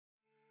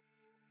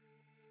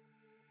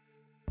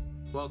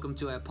Welcome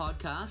to our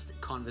podcast,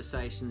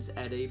 Conversations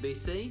at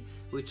EBC.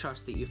 We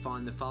trust that you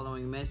find the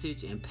following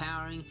message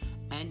empowering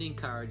and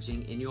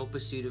encouraging in your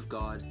pursuit of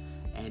God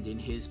and in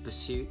His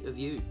pursuit of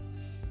you.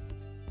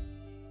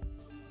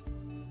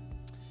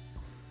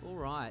 All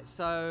right,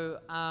 so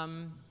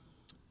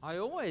I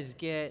always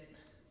get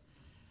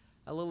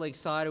a little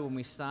excited when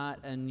we start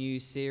a new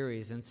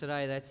series, and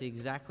today that's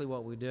exactly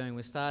what we're doing.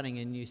 We're starting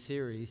a new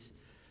series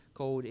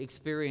called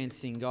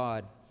Experiencing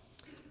God.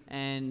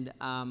 And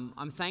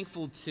I'm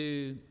thankful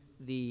to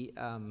the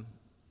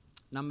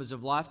numbers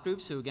of life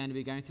groups who are going to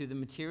be going through the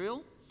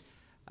material.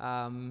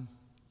 And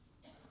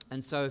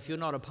so if you're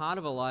not a part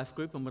of a life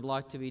group and would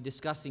like to be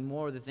discussing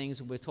more of the things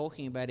that we're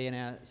talking about in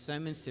our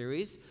sermon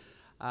series,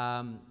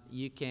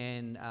 you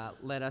can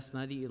let us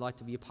know that you'd like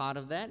to be a part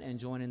of that and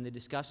join in the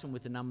discussion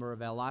with a number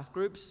of our life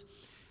groups.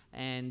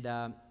 And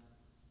I'm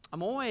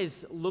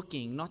always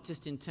looking, not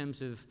just in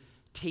terms of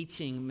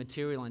teaching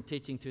material and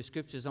teaching through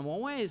scriptures, I'm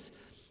always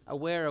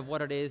aware of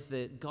what it is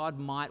that God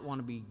might want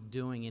to be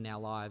doing in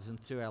our lives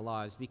and through our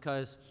lives,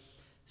 because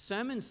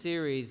sermon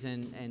series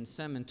and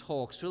sermon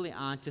talks really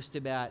aren't just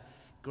about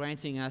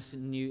granting us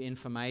new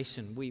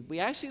information. We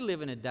actually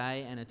live in a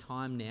day and a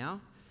time now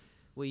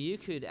where you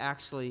could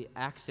actually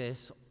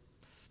access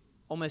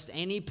almost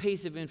any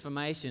piece of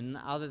information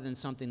other than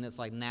something that's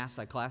like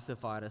NASA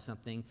classified or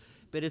something,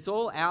 but it's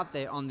all out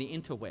there on the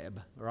interweb,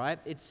 right?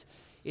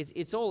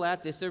 It's all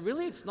out there. So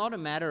really it's not a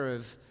matter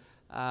of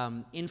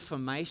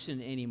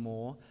information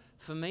anymore.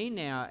 For me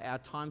now, our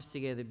times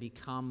together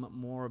become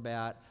more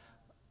about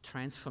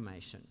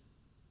transformation.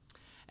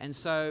 And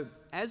so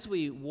as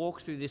we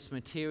walk through this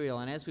material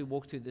and as we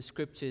walk through the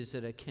scriptures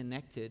that are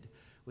connected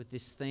with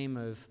this theme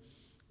of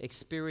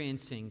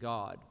experiencing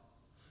God,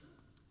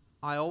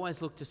 I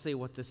always look to see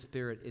what the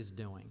Spirit is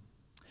doing.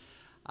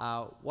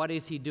 What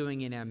is He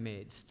doing in our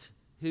midst?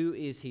 Who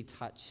is He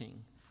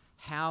touching?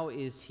 How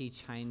is He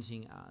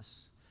changing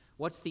us?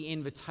 What's the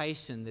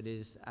invitation that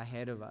is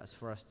ahead of us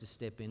for us to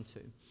step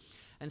into?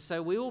 And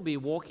so we will be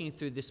walking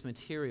through this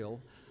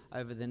material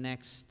over the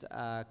next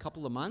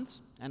couple of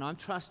months, and I'm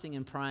trusting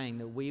and praying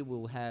that we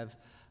will have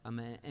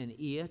an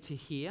ear to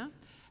hear,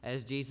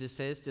 as Jesus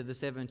says to the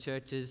 7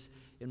 churches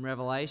in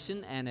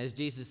Revelation, and as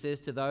Jesus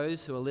says to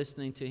those who are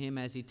listening to Him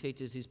as He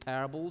teaches His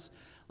parables,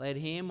 let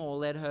him or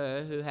let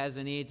her who has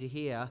an ear to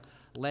hear,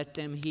 let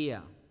them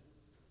hear.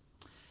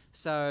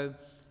 So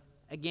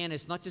again,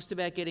 it's not just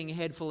about getting a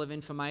head full of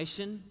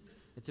information,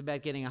 it's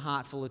about getting a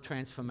heart full of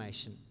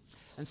transformation.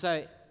 And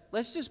so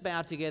let's just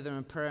bow together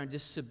in prayer and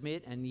just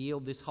submit and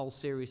yield this whole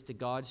series to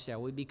God,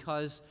 shall we?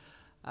 Because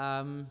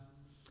I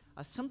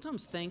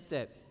sometimes think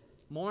that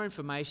more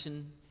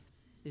information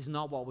is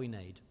not what we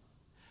need.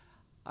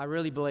 I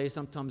really believe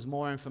sometimes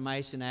more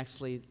information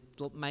actually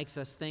makes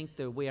us think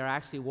that we are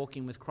actually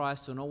walking with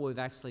Christ, and all we've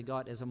actually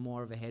got is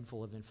more of a head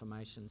full of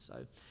information.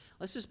 So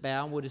let's just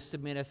bow and we'll just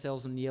submit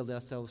ourselves and yield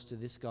ourselves to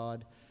this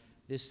God,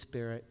 this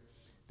Spirit,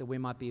 that we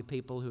might be a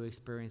people who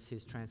experience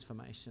His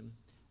transformation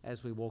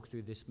as we walk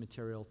through this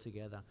material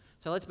together.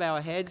 So let's bow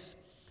our heads.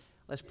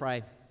 Let's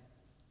pray.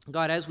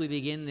 God, as we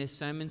begin this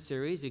sermon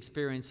series,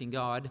 Experiencing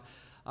God,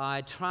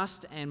 I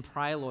trust and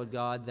pray, Lord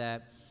God,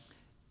 that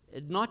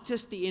not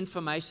just the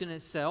information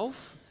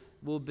itself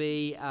will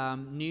be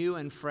new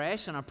and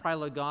fresh. And I pray,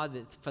 Lord God,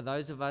 that for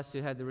those of us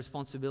who have the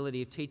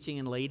responsibility of teaching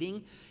and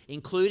leading,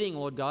 including,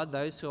 Lord God,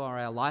 those who are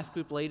our life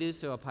group leaders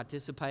who are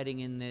participating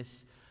in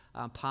this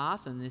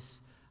path and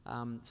this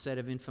set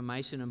of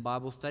information and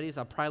Bible studies,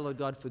 I pray, Lord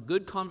God, for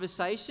good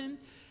conversation.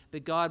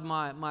 But God,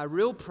 my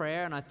real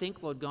prayer, and I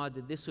think, Lord God,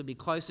 that this would be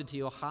closer to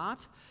your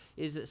heart,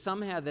 is that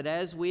somehow that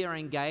as we are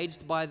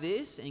engaged by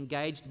this,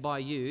 engaged by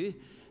you,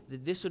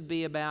 that this would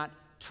be about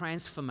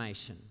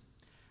transformation.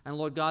 And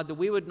Lord God, that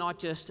we would not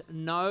just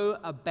know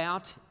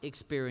about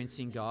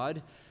experiencing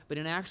God, but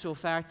in actual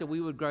fact that we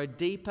would grow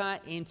deeper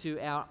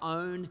into our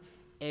own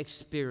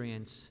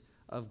experience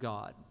of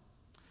God.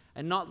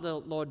 And not,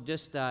 Lord,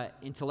 just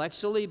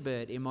intellectually,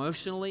 but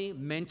emotionally,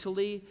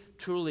 mentally,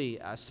 truly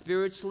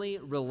spiritually,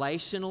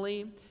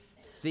 relationally,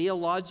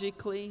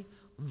 theologically,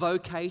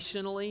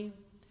 vocationally.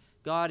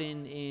 God,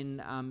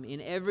 in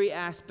every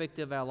aspect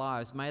of our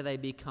lives, may they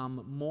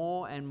become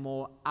more and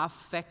more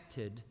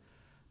affected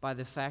by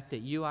the fact that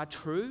you are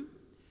true,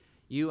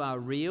 you are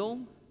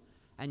real,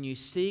 and you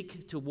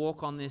seek to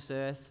walk on this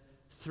earth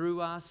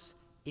through us,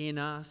 in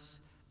us,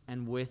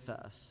 and with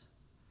us.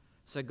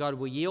 So God,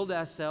 we yield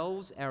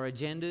ourselves, our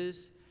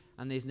agendas,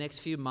 and these next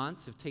few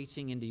months of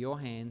teaching into your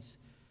hands,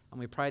 and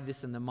we pray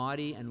this in the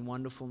mighty and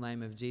wonderful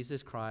name of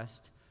Jesus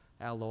Christ,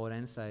 our Lord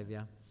and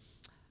Savior.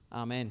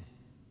 Amen.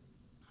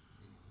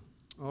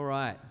 All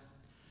right.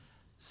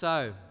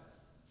 So,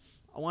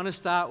 I want to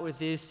start with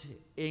this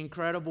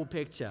incredible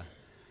picture.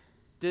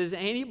 Does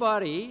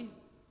anybody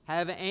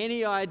have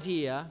any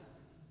idea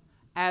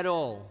at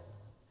all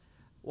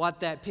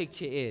what that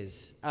picture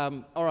is?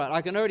 All right,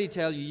 I can already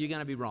tell you, you're going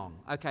to be wrong.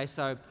 Okay,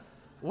 so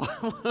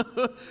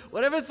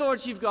whatever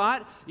thoughts you've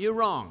got, you're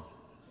wrong.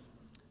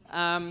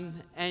 And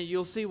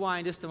you'll see why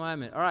in just a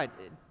moment. All right,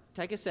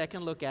 take a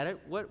second, look at it.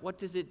 What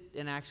does it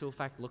in actual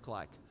fact look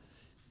like?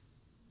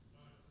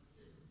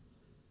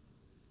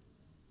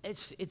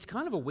 It's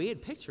kind of a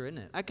weird picture, isn't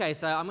it? Okay,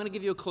 so I'm going to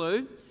give you a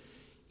clue.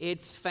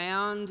 It's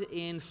found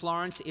in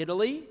Florence,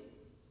 Italy.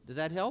 Does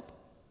that help?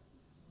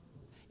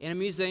 In a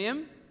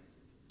museum.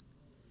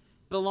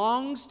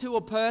 Belongs to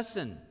a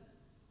person.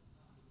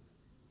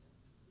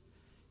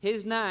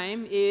 His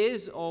name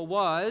is or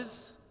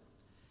was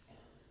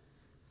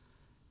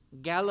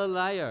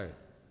Galileo.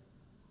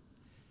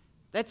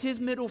 That's his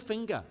middle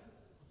finger.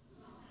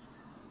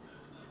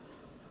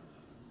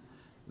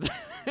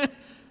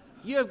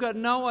 You have got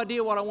no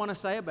idea what I want to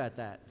say about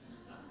that.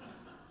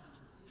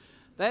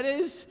 That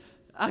is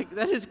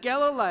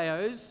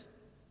Galileo's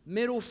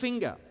middle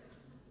finger.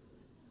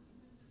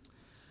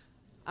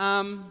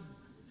 Long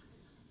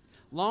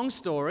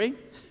story.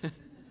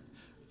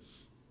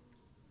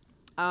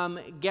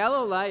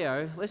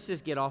 Galileo, let's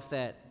just get off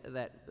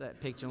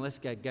that picture and let's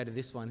go to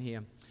this one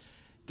here.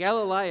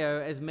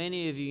 Galileo, as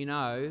many of you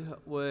know,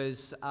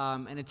 was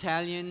an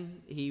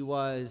Italian. He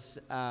was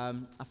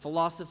a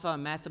philosopher,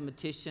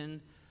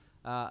 mathematician,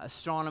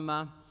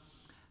 astronomer,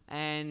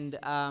 and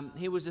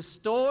he was a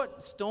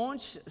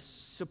staunch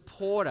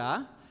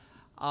supporter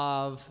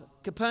of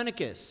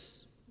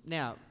Copernicus.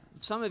 Now,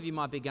 some of you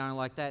might be going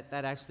like that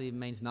actually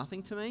means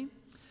nothing to me.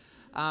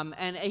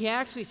 And he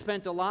actually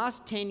spent the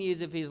last 10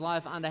 years of his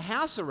life under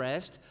house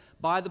arrest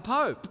by the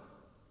Pope.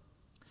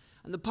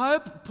 And the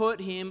Pope put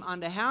him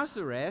under house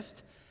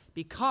arrest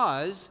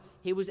because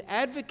he was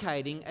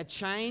advocating a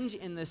change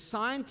in the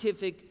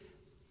scientific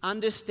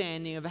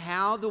understanding of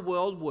how the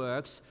world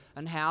works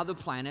and how the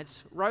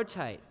planets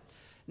rotate.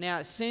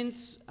 Now,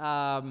 since,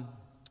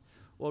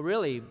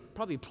 probably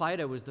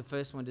Plato was the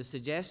first one to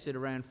suggest it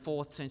around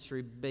 4th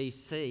century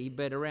BC,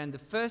 but around the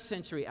 1st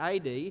century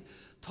AD,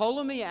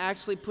 Ptolemy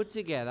actually put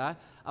together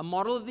a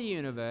model of the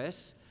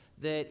universe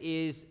that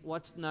is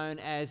what's known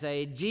as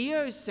a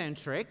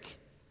geocentric.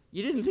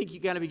 You didn't think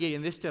you're going to be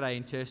getting this today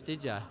in church,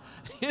 did you?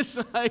 It's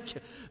like,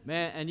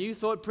 man, and you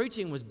thought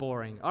preaching was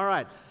boring. All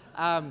right.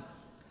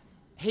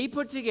 He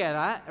put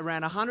together,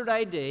 around 100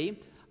 AD,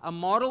 a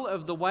model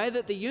of the way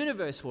that the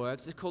universe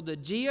works. It's called the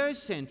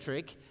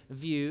geocentric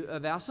view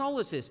of our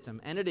solar system.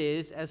 And it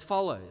is as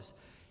follows.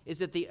 Is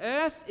that the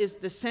Earth is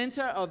the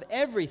center of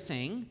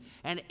everything,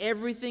 and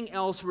everything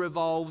else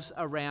revolves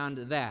around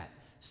that.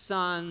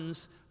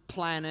 Suns,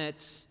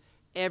 planets,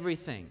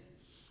 everything.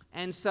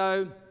 And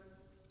so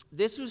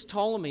this was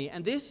Ptolemy,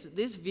 and this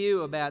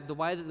view about the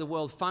way that the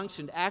world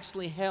functioned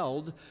actually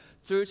held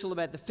through till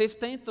about the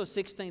 15th or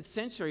 16th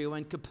century,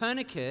 when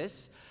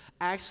Copernicus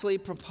actually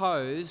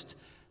proposed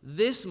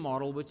this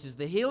model, which is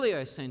the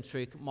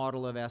heliocentric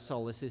model of our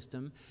solar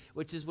system,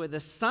 which is where the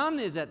sun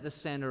is at the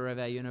center of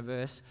our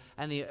universe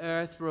and the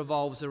earth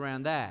revolves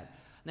around that.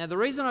 Now, the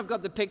reason I've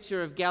got the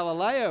picture of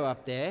Galileo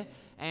up there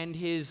and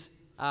his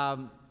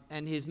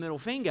middle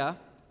finger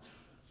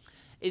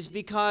is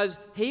because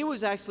he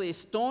was actually a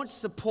staunch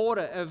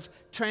supporter of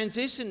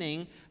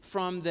transitioning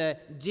from the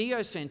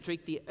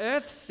geocentric, the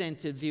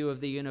earth-centered view of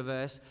the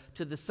universe,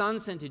 to the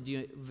sun-centered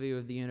view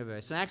of the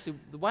universe. And actually,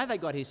 the way they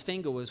got his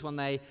finger was when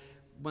they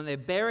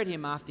buried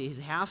him after his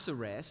house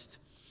arrest.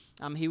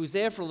 He was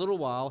there for a little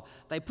while.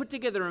 They put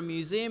together a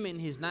museum in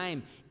his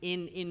name.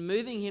 In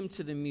moving him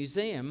to the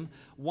museum,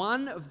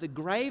 one of the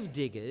grave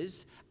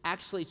diggers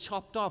actually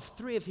chopped off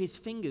 3 of his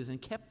fingers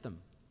and kept them.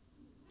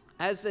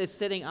 As they're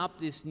setting up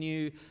this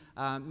new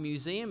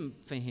museum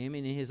for him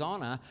in his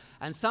honor,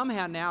 and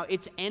somehow now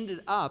it's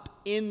ended up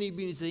in the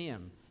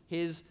museum,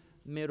 his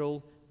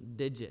middle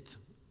digit.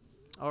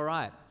 All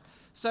right.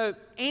 So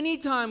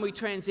anytime we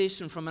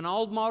transition from an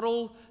old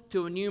model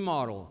to a new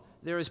model,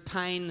 there is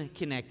pain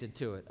connected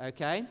to it,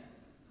 okay?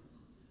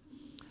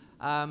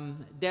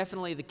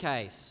 Definitely the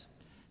case.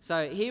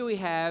 So here we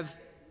have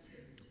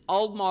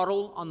old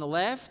model on the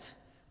left,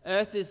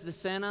 Earth is the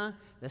center,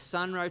 the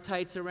sun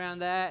rotates around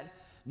that.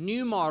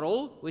 New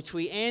model, which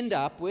we end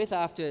up with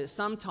after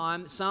some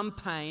time, some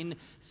pain,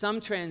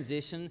 some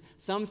transition,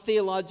 some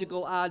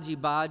theological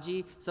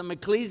argy-bargy, some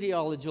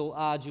ecclesiological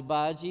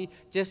argy-bargy,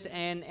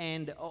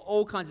 and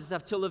all kinds of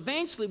stuff, till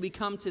eventually we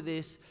come to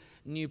this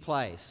new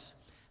place.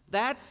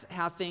 That's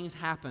how things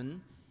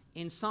happen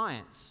in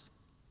science.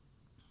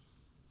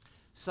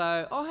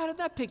 So, how did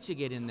that picture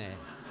get in there?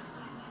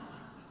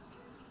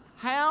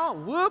 How?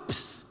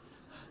 Whoops!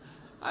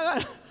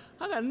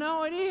 I got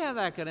no idea how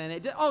that got in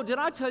there. Did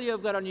I tell you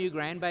I've got a new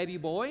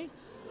grandbaby boy?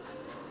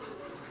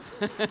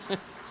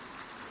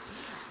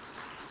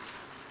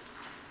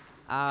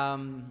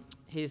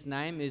 His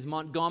name is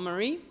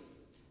Montgomery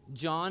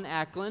John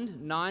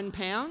Ackland, 9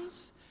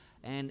 pounds,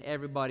 and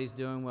everybody's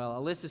doing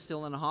well. Alyssa's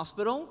still in the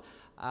hospital.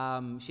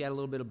 She had a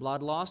little bit of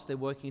blood loss. They're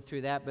working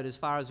through that, but as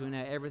far as we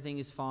know, everything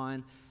is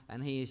fine,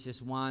 and he is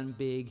just one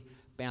big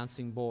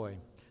bouncing boy.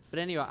 But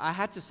anyway, I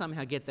had to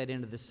somehow get that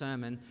into the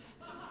sermon.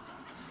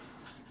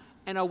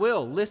 And I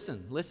will.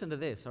 Listen to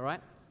this, all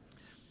right?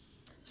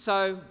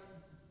 So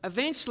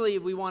eventually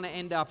we want to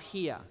end up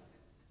here,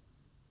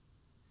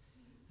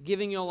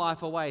 giving your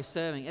life away,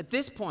 serving. At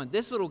this point,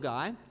 this little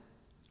guy,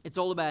 it's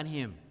all about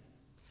him.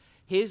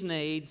 His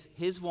needs,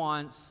 his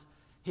wants,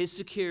 his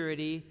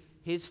security,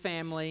 his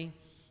family,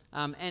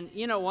 And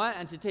you know what?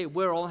 And to tell you,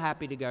 we're all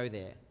happy to go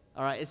there.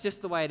 All right, it's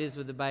just the way it is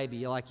with the baby.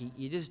 You're like,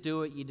 you just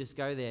do it, you just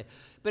go there.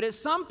 But at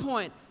some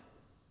point,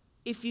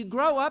 if you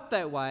grow up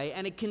that way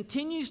and it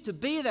continues to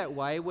be that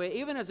way, where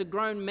even as a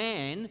grown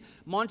man,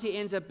 Monty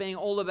ends up being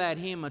all about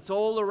him. It's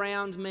all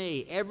around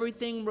me.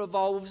 Everything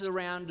revolves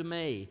around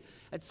me.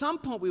 At some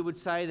point, we would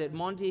say that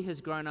Monty has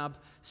grown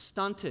up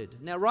stunted.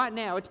 Now, right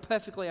now, it's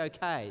perfectly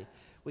okay.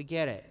 We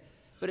get it.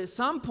 But at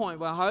some point,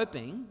 we're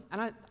hoping, and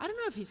I don't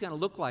know if he's going to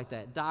look like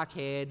that,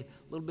 dark-haired, a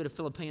little bit of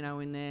Filipino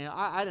in there.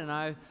 I don't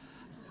know.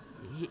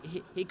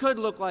 He could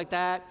look like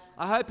that.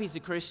 I hope he's a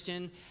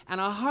Christian.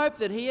 And I hope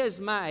that he has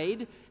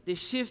made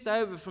this shift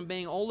over from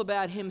being all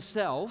about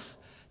himself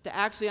to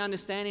actually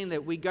understanding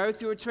that we go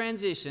through a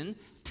transition.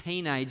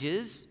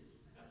 Teenagers.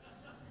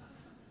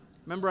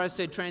 Remember I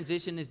said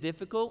transition is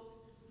difficult?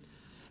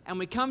 And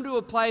we come to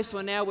a place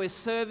where now we're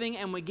serving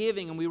and we're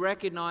giving, and we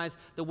recognize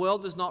the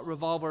world does not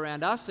revolve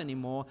around us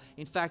anymore.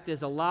 In fact,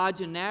 there's a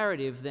larger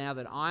narrative now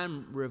that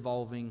I'm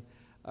revolving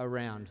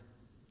around.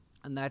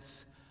 And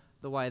that's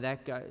the way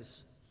that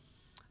goes.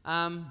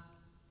 One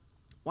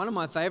of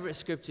my favorite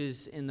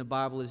scriptures in the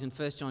Bible is in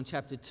 1 John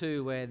chapter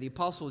 2, where the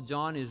Apostle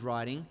John is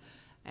writing,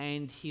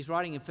 and he's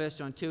writing in 1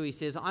 John 2, he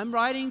says, I'm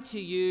writing to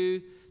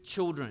you,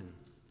 children,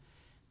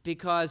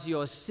 because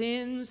your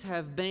sins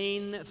have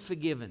been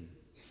forgiven.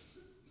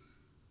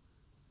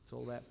 It's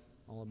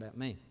all about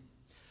me.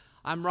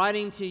 I'm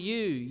writing to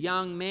you,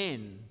 young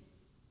men,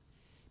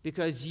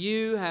 because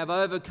you have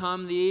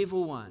overcome the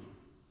evil one.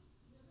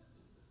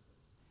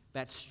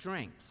 That's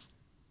strength.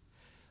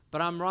 But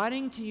I'm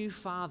writing to you,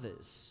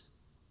 fathers,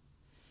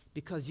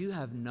 because you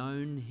have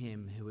known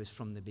him who is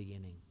from the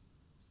beginning.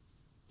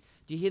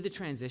 Do you hear the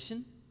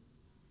transition?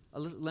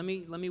 Let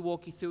me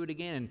walk you through it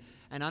again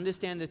and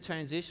understand the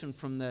transition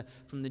from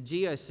the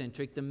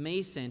geocentric, the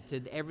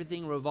me-centered,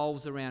 everything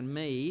revolves around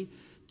me,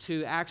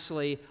 to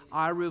actually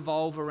I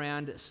revolve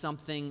around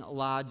something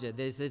larger.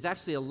 There's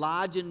actually a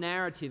larger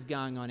narrative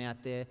going on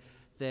out there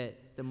that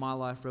my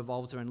life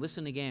revolves around.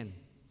 Listen again.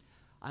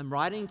 I'm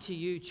writing to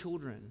you,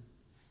 children,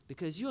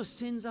 because your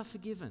sins are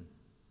forgiven.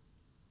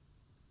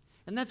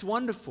 And that's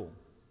wonderful.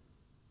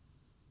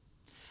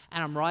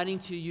 And I'm writing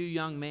to you,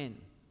 young men,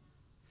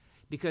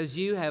 because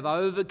you have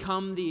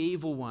overcome the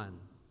evil one.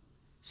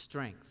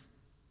 Strength.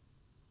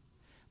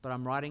 But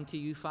I'm writing to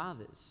you,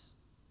 fathers,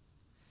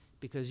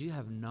 because you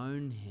have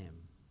known him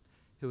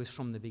who is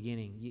from the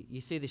beginning.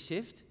 You see the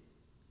shift?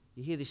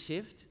 You hear the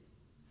shift?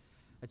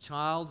 A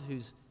child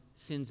whose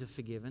sins are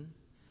forgiven,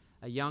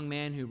 a young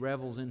man who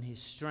revels in his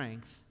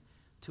strength,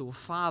 to a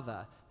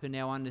father who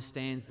now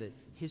understands that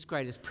his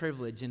greatest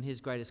privilege and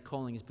his greatest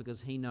calling is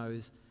because he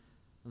knows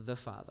the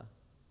Father.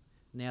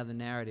 Now the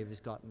narrative has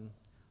gotten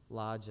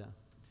larger.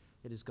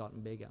 It has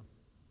gotten bigger.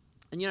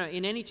 And you know,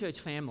 in any church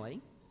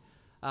family,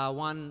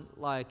 one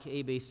like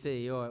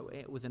EBC or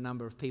with a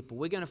number of people,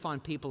 we're going to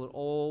find people at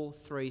all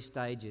three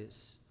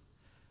stages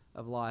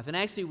of life. And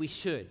actually we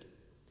should.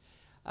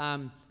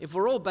 If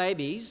we're all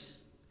babies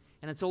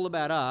and it's all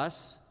about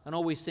us, and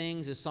all we sing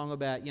is a song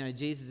about,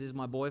 Jesus is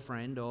my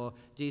boyfriend, or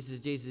Jesus,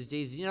 Jesus,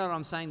 Jesus. You know what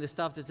I'm saying? The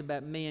stuff that's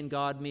about me and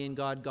God,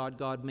 God,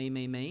 God,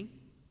 me.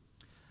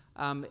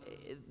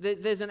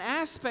 There's an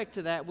aspect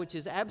to that which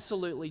is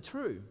absolutely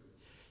true.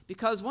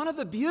 Because one of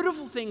the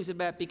beautiful things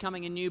about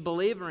becoming a new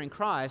believer in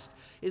Christ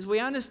is we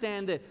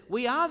understand that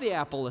we are the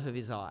apple of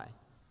his eye.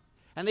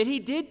 And that he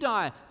did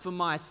die for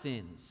my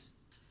sins.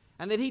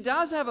 And that he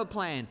does have a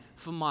plan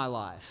for my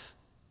life.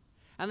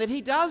 And that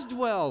he does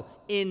dwell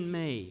in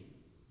me.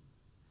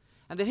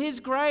 And that his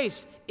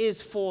grace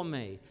is for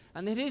me.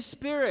 And that his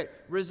Spirit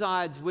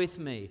resides with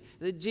me.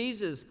 That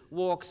Jesus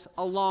walks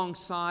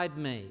alongside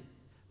me.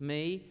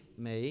 Me.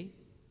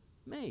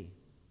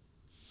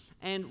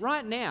 And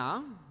right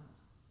now,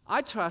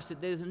 I trust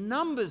that there's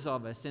numbers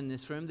of us in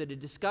this room that are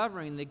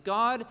discovering that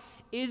God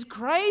is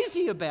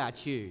crazy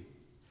about you.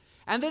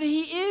 And that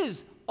he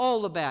is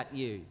all about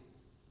you.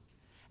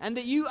 And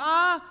that you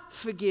are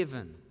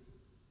forgiven.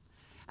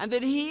 And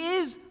that he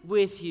is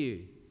with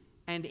you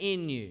and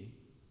in you.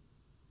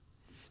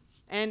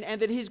 And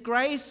that his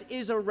grace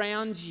is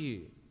around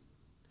you.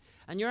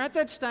 And you're at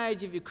that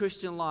stage of your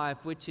Christian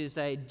life which is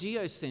a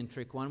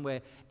geocentric one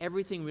where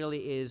everything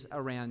really is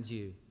around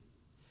you.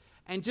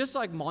 And just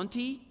like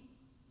Monty,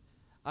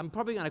 I'm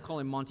probably going to call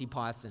him Monty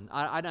Python.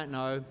 I don't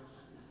know.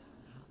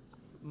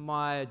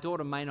 My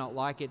daughter may not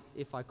like it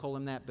if I call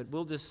him that, but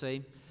we'll just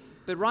see.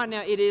 But right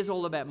now it is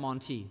all about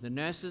Monty. The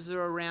nurses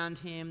are around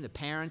him, the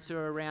parents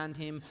are around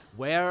him,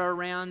 we're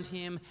around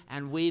him,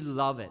 and we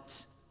love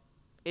it.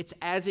 It's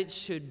as it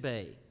should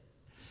be.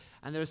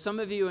 And there are some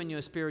of you in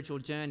your spiritual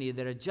journey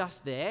that are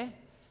just there,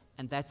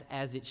 and that's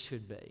as it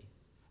should be.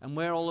 And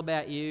we're all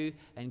about you,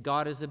 and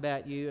God is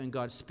about you, and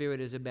God's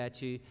Spirit is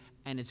about you,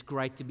 and it's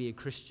great to be a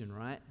Christian,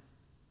 right?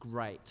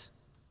 Great.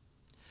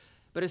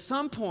 But at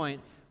some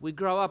point, we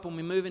grow up and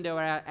we move into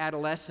our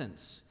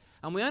adolescence,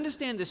 and we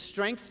understand the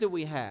strength that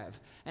we have,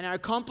 and our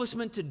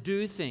accomplishment to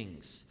do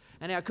things,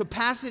 and our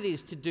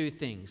capacities to do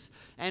things.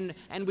 And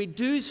we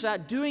do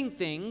start doing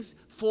things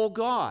for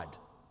God.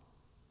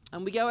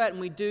 And we go out and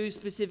we do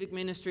specific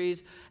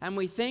ministries, and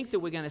we think that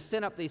we're going to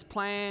set up these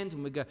plans,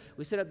 and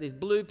we set up these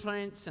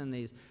blueprints and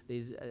these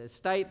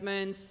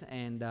statements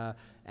and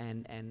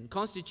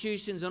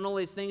constitutions and all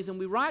these things, and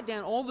we write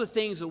down all the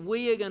things that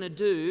we are going to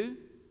do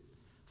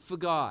for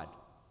God.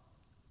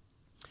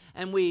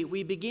 And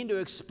we begin to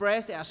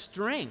express our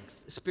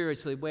strength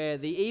spiritually, where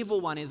the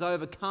evil one is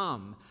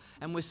overcome,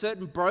 and where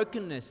certain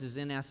brokennesses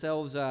in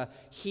ourselves are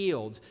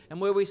healed,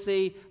 and where we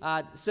see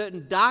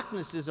certain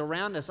darknesses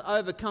around us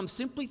overcome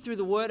simply through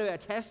the word of our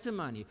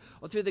testimony,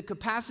 or through the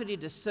capacity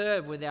to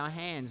serve with our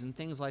hands and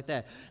things like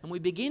that. And we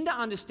begin to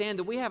understand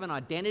that we have an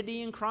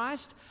identity in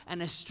Christ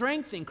and a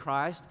strength in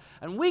Christ,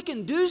 and we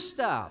can do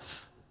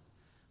stuff.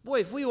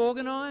 Boy, if we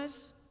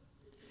organize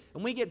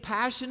and we get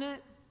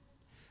passionate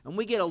and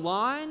we get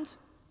aligned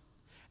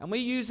and we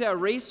use our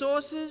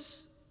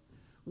resources,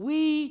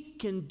 we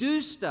can do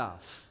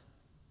stuff.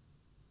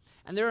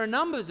 And there are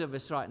numbers of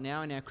us right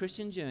now in our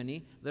Christian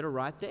journey that are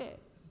right there.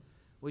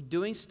 We're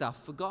doing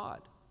stuff for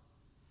God.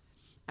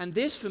 And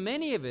this, for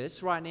many of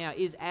us right now,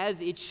 is as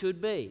it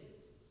should be.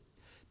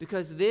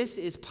 Because this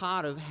is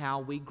part of how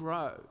we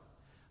grow.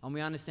 And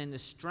we understand the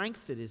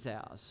strength that is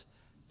ours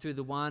through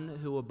the one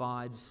who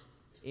abides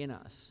in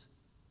us.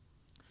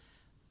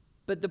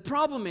 But the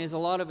problem is a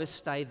lot of us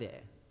stay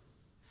there.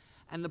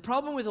 And the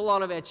problem with a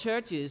lot of our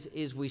churches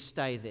is we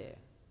stay there.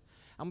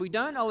 And we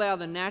don't allow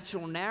the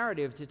natural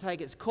narrative to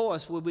take its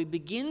course, where we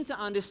begin to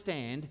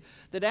understand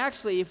that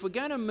actually if we're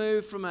going to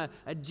move from a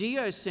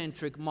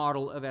geocentric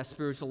model of our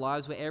spiritual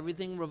lives, where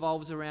everything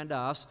revolves around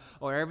us,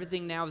 or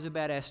everything now is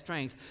about our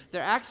strength,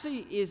 there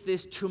actually is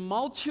this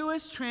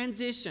tumultuous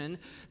transition,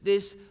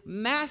 this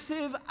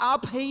massive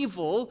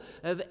upheaval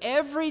of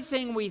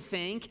everything we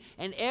think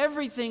and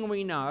everything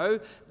we know,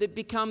 that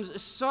becomes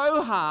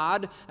so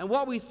hard, and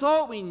what we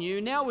thought we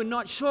knew, now we're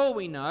not sure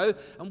we know,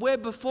 and where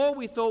before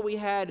we thought we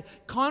had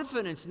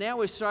confidence, now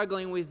we're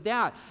struggling with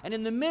doubt. And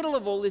in the middle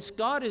of all this,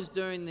 God is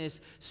doing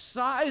this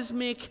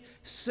seismic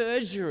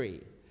surgery,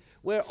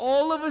 where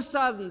all of a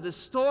sudden the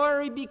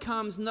story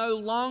becomes no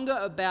longer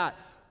about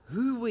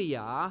who we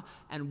are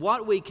and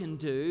what we can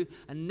do,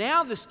 and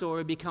now the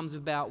story becomes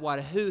about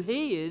who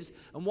He is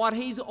and what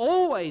He's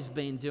always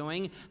been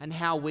doing and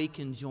how we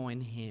can join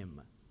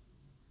Him.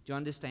 Do you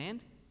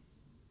understand?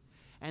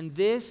 And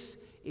this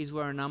is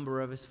where a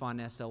number of us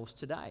find ourselves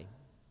today,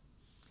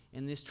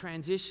 in this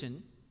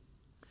transition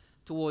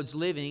towards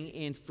living,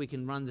 if we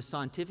can run the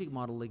scientific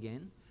model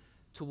again,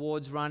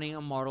 towards running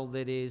a model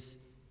that is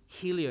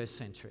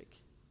heliocentric,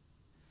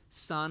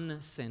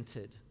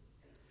 sun-centered,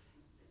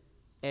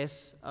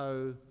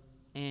 S-O-N-centered.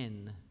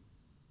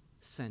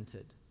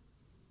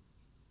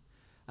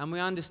 And we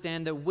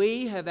understand that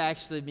we have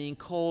actually been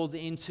called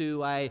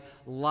into a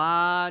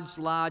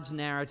large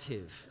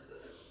narrative.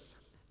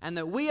 And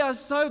that we are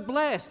so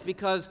blessed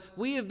because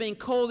we have been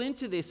called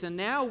into this, and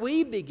now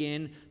we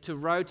begin to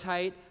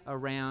rotate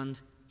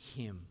around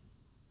Him.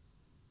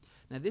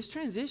 Now, this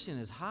transition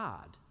is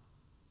hard.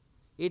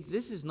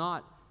 This is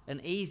not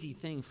an easy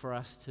thing for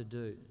us to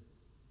do.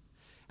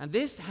 And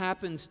this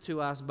happens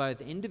to us both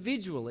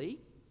individually,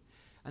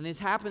 and this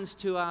happens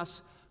to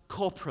us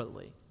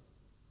corporately.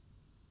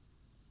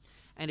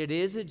 And it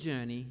is a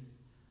journey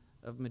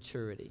of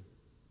maturity.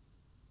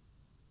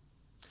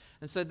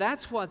 And so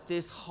that's what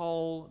this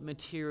whole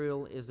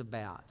material is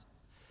about.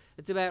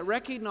 It's about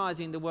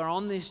recognizing that we're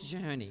on this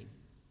journey.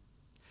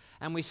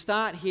 And we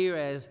start here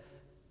as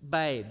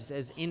babes,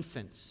 as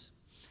infants.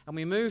 And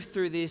we move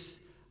through this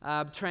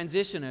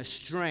transition of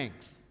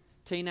strength,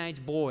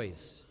 teenage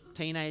boys,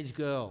 teenage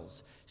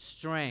girls,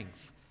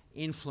 strength,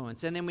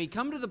 influence. And then we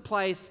come to the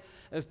place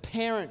of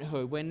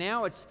parenthood, where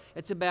now it's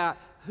about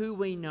who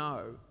we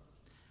know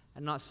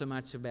and not so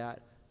much about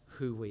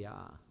who we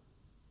are.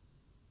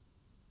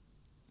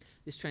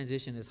 This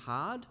transition is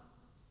hard.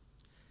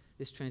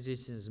 This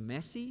transition is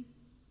messy.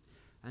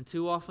 And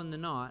too often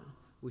than not,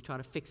 we try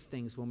to fix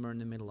things when we're in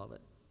the middle of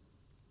it.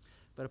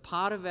 But a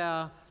part of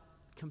our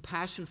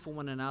compassion for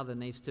one another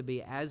needs to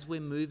be, as we're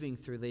moving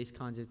through these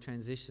kinds of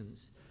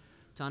transitions,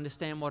 to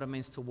understand what it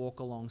means to walk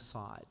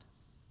alongside,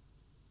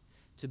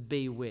 to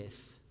be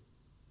with,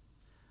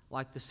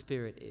 like the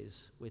Spirit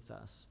is with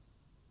us.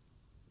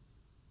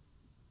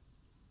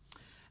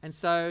 And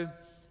so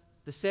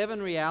the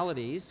 7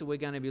 realities that we're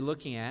going to be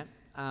looking at,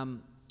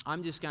 I'm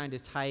just going to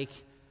take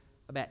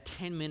about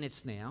 10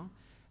 minutes now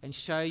and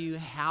show you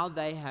how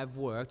they have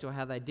worked, or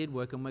how they did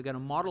work, and we're going to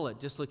model it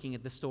just looking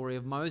at the story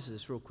of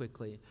Moses real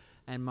quickly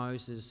and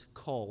Moses'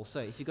 call. So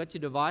if you've got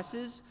your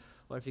devices,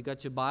 or if you've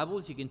got your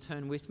Bibles, you can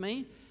turn with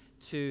me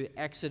to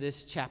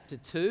Exodus chapter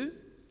 2.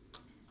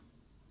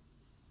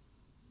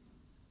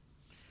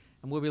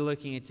 And we'll be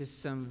looking at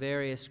just some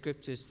various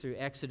scriptures through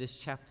Exodus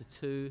chapter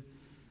 2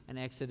 and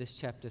Exodus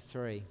chapter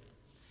 3.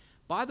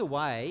 By the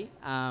way,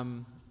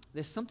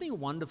 there's something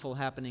wonderful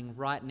happening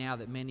right now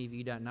that many of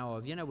you don't know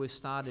of. You know, we've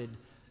started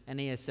an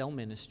ESL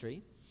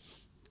ministry,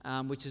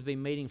 which has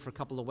been meeting for a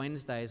couple of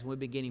Wednesdays, and we've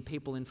been getting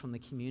people in from the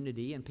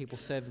community and people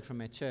serving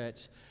from our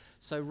church.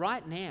 So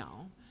right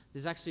now,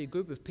 there's actually a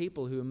group of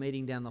people who are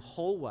meeting down the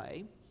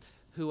hallway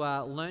who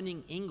are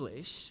learning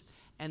English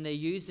and they're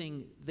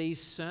using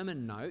these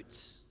sermon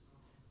notes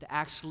to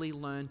actually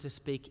learn to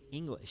speak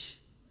English.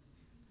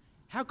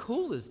 How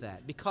cool is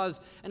that?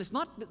 And it's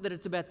not that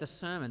it's about the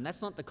sermon.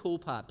 That's not the cool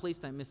part. Please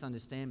don't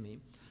misunderstand me.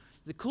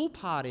 The cool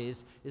part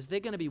is they're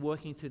going to be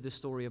working through the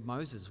story of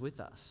Moses with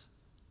us.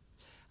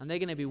 And they're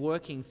going to be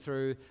working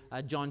through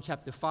John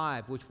chapter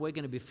 5, which we're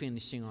going to be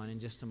finishing on in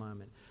just a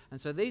moment.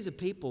 And so these are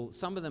people,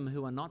 some of them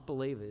who are not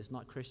believers,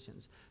 not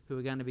Christians, who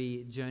are going to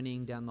be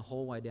journeying down the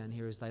hallway down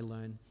here as they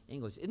learn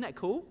English. Isn't that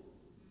cool?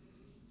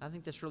 I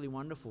think that's really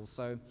wonderful.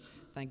 So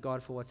thank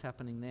God for what's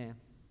happening there.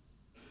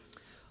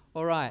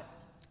 All right.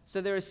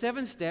 So there are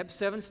 7 steps,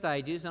 7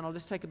 stages, and I'll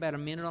just take about a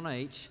minute on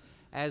each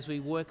as we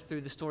work through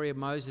the story of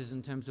Moses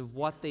in terms of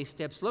what these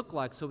steps look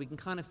like so we can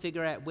kind of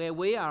figure out where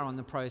we are on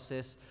the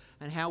process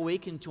and how we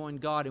can join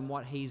God in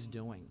what He's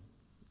doing.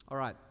 All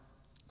right.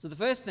 So the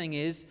first thing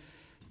is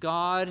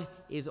God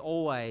is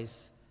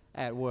always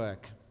at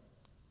work.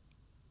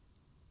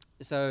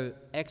 So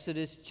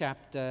Exodus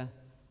chapter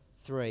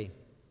 3,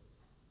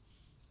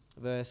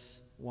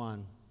 verse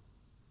 1.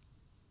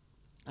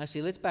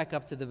 Actually, let's back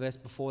up to the verse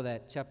before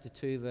that, chapter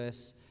 2,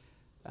 verse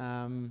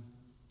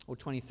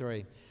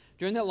 23.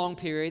 During that long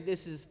period,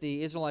 this is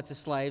the Israelites as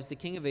slaves, the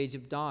king of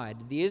Egypt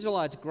died. The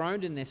Israelites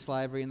groaned in their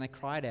slavery and they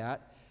cried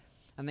out,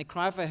 and their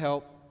cry for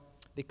help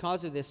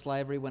because of their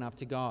slavery went up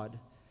to God.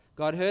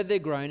 God heard their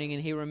groaning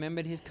and He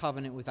remembered His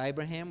covenant with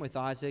Abraham, with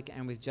Isaac,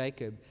 and with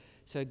Jacob.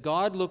 So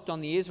God looked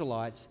on the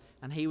Israelites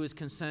and He was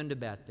concerned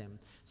about them.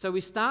 So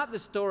we start the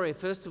story,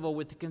 first of all,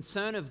 with the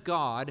concern of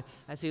God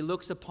as He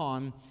looks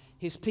upon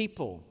His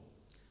people.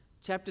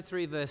 Chapter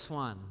 3, verse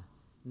 1.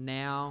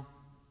 Now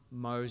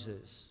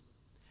Moses.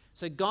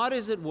 So God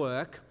is at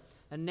work,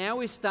 and now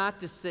we start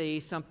to see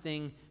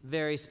something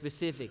very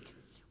specific.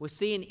 We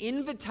see an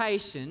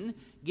invitation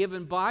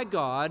given by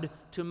God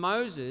to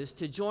Moses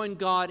to join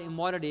God in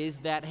what it is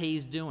that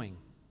he's doing.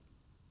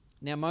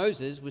 Now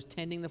Moses was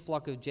tending the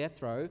flock of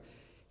Jethro,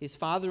 his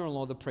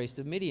father-in-law, the priest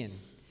of Midian.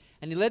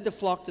 And he led the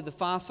flock to the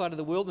far side of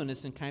the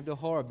wilderness and came to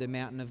Horeb, the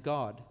mountain of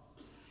God.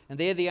 And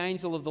there the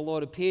angel of the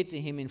Lord appeared to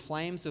him in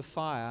flames of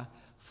fire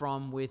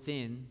from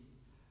within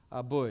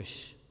a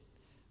bush.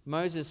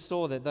 Moses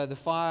saw that though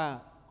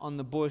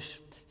the bush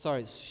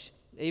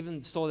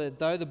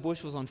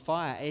was on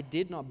fire, it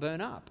did not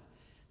burn up.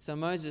 So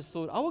Moses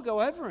thought, I will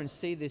go over and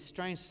see this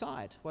strange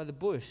sight, why the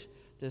bush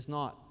does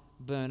not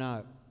burn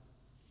up.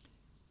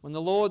 When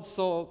the Lord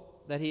saw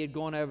that he had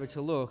gone over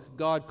to look,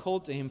 God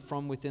called to him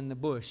from within the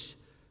bush,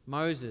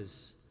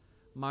 Moses,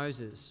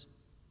 Moses.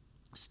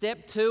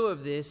 Step 2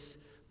 of this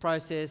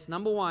process,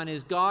 number 1,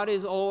 is God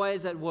is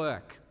always at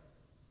work.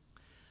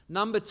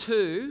 Number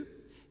 2,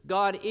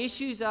 God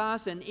issues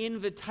us an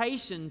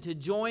invitation to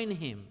join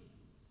Him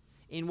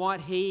in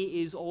what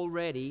He is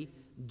already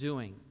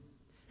doing.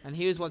 And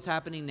here's what's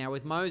happening now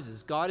with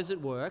Moses. God is at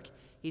work.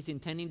 He's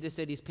intending to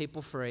set His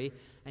people free.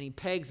 And He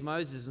pegs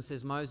Moses and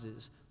says,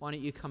 Moses, why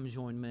don't you come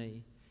join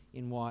me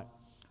in what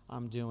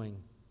I'm doing?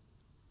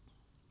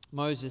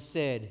 Moses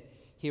said,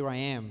 here I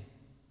am.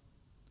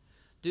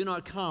 Do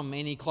not come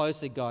any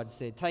closer, God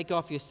said. Take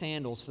off your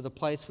sandals, for the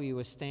place where you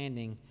are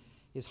standing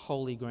is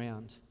holy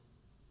ground.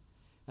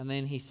 And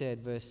then he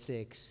said, verse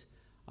 6,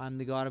 I'm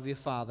the God of your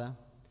father,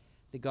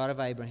 the God of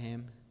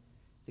Abraham,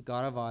 the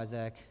God of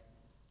Isaac,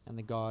 and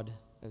the God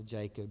of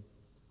Jacob.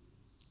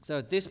 So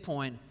at this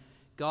point,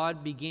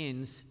 God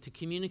begins to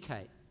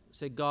communicate.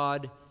 So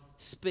God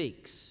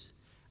speaks.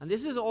 And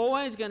this is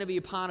always going to be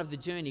a part of the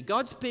journey.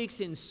 God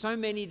speaks in so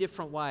many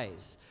different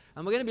ways.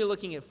 And we're going to be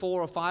looking at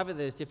 4 or 5 of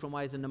those different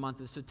ways in the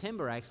month of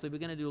September, actually. We're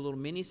going to do a little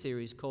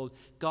mini-series called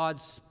God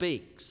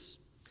Speaks.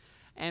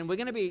 And we're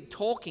going to be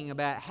talking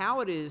about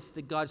how it is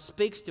that God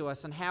speaks to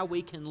us and how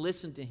we can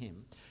listen to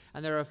Him.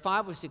 And there are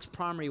 5 or 6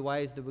 primary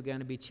ways that we're going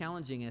to be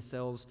challenging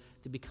ourselves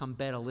to become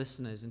better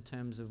listeners in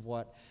terms of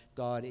what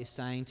God is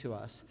saying to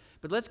us.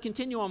 But let's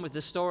continue on with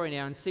the story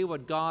now and see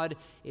what God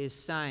is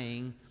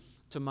saying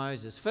to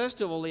Moses.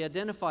 First of all, He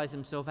identifies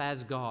Himself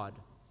as God.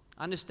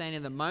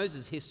 Understanding that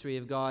Moses' history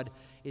of God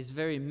is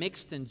very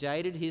mixed and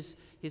jaded. His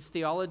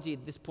theology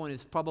at this point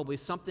is probably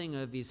something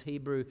of his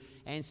Hebrew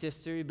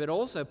ancestry, but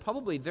also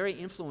probably very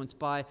influenced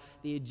by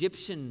the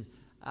Egyptian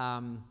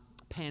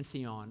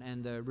pantheon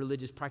and the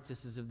religious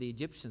practices of the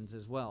Egyptians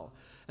as well.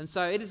 And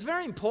so it is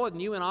very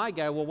important. You and I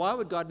go, well, why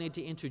would God need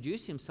to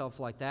introduce Himself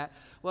like that?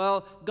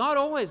 Well, God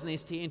always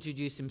needs to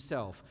introduce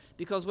Himself,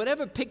 because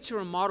whatever picture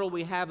and model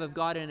we have of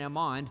God in our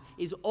mind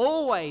is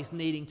always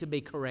needing to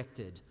be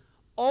corrected.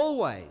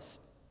 Always.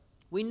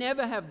 We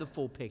never have the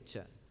full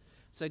picture.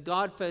 So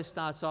God first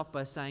starts off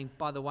by saying,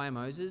 by the way,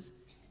 Moses,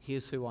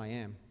 here's who I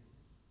am.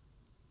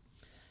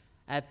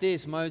 At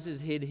this,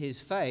 Moses hid his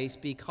face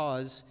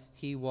because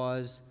he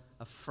was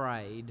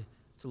afraid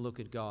to look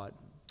at God.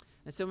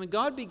 And so when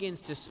God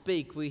begins to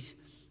speak,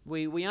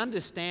 we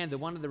understand that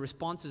one of the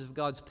responses of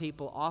God's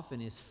people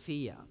often is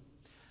fear.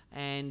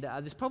 And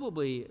there's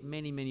probably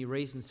many, many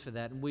reasons for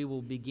that. And we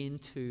will begin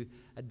to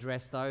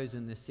address those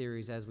in this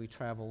series as we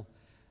travel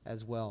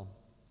as well.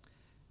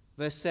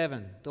 Verse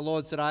 7, the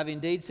Lord said, I have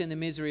indeed seen the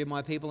misery of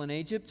my people in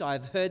Egypt. I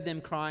have heard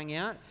them crying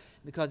out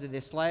because of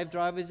their slave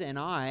drivers, and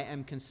I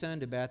am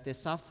concerned about their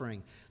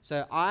suffering.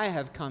 So I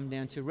have come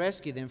down to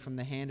rescue them from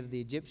the hand of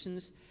the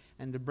Egyptians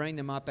and to bring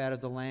them up out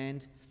of the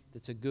land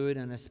that's a good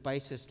and a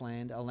spacious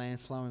land, a land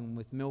flowing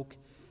with milk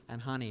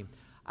and honey.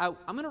 I'm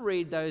going to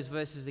read those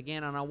verses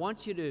again, and I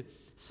want you to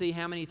see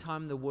how many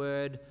times the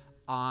word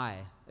I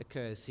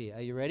occurs here.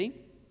 Are you ready?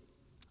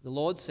 The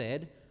Lord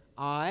said,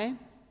 I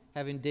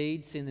have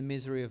indeed seen the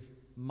misery of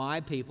my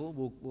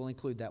people, we'll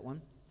include that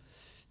one,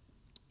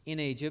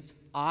 in Egypt.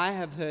 I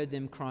have heard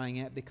them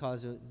crying out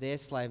because of their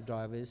slave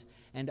drivers,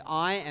 and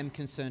I am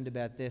concerned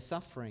about their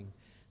suffering.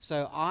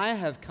 So I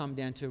have come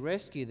down to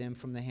rescue them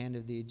from the hand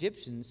of the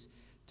Egyptians,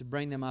 to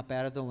bring them up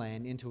out of the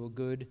land into a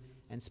good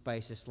and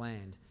spacious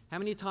land. How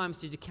many times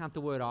did you count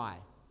the word I?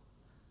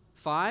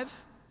 5?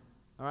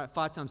 All right,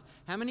 5 times.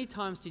 How many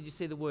times did you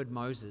see the word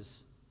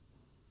Moses?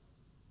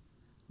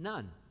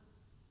 None.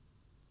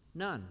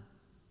 None.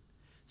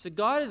 So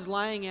God is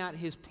laying out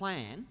his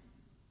plan.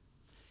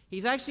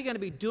 He's actually going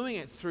to be doing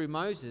it through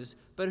Moses,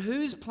 but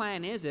whose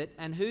plan is it,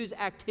 and whose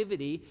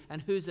activity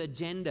and whose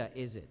agenda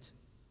is it?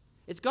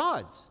 It's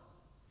God's.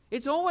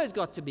 It's always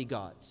got to be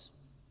God's.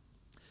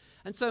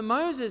 And so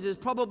Moses is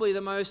probably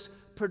the most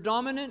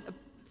predominant.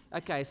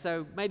 Okay,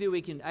 so maybe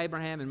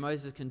Abraham and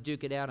Moses can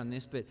duke it out on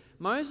this, but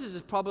Moses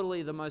is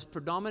probably the most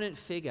predominant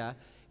figure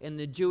in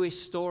the Jewish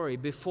story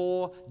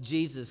before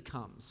Jesus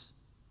comes.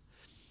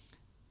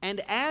 And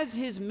as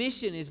his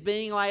mission is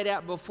being laid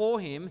out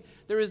before him,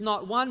 there is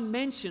not one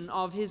mention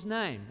of his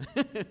name.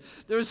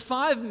 There is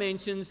 5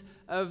 mentions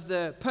of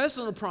the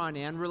personal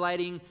pronoun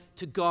relating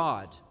to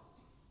God.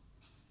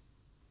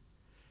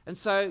 And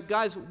so,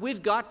 guys,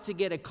 we've got to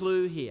get a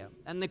clue here.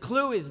 And the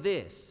clue is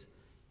this.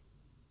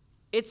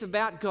 It's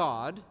about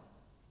God.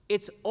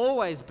 It's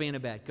always been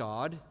about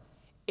God.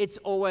 It's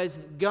always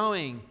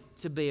going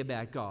to be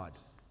about God.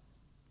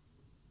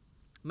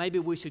 Maybe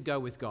we should go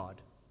with God.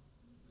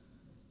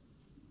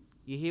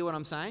 You hear what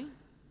I'm saying?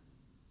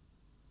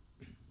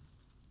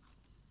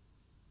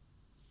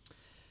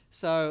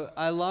 So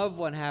I love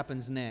what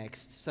happens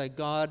next. So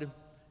God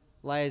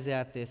lays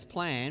out this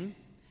plan,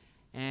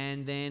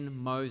 and then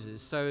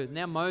Moses. So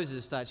now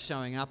Moses starts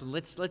showing up, and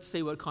let's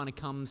see what kind of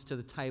comes to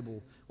the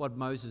table, what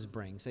Moses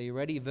brings. Are you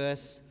ready?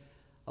 Verse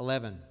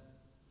 11.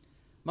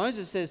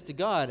 Moses says to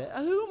God,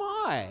 Who am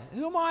I?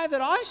 Who am I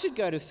that I should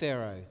go to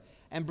Pharaoh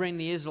and bring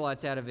the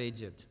Israelites out of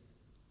Egypt?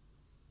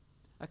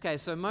 Okay,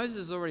 so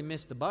Moses already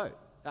missed the boat.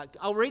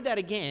 I'll read that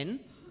again,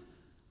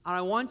 and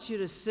I want you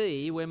to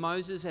see where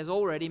Moses has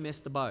already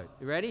missed the boat.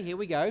 You ready? Here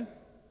we go.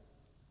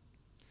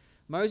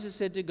 Moses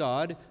said to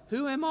God,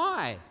 Who am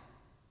I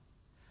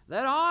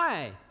that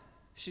I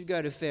should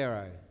go to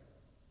Pharaoh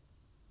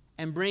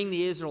and bring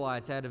the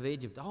Israelites out of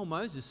Egypt? Oh,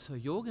 Moses, so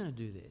you're going to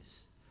do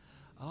this.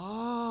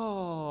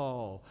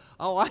 Oh,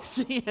 I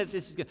see how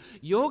this is going.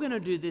 You're going to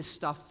do this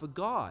stuff for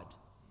God.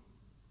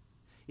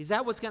 Is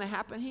that what's going to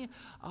happen here?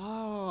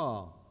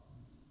 Oh.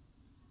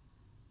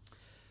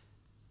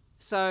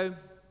 So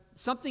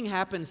something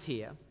happens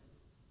here.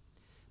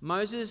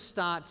 Moses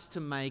starts to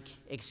make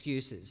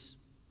excuses.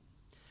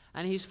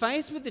 And he's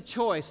faced with the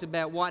choice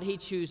about what he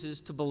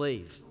chooses to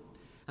believe.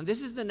 And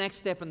this is the next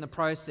step in the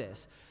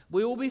process.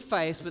 We will be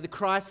faced with a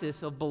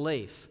crisis of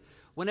belief.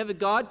 Whenever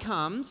God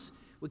comes,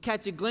 we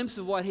catch a glimpse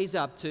of what he's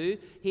up to.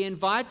 He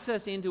invites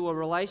us into a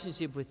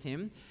relationship with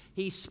him.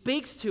 He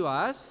speaks to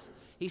us.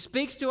 He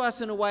speaks to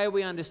us in a way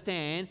we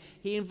understand.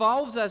 He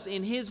involves us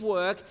in his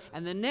work.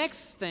 And the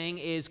next thing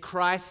is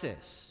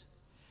crisis.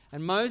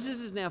 And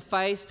Moses is now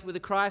faced with a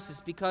crisis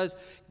because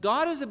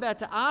God is about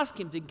to ask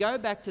him to go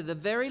back to the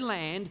very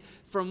land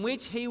from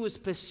which he was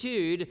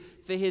pursued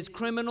for his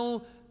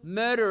criminal,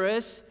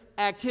 murderous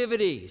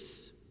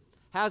activities.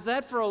 How's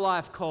that for a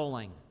life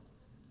calling?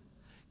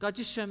 God,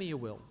 just show me your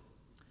will.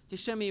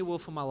 Just show me your will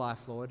for my life,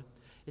 Lord.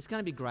 It's going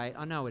to be great.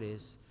 I know it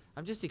is.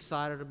 I'm just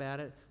excited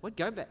about it. What,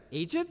 go back?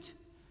 Egypt?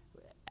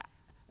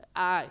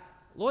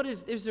 Lord,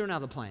 is there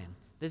another plan?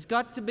 There's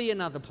got to be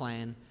another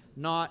plan,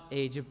 not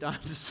Egypt.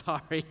 I'm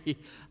sorry.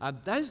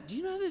 Do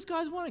you know those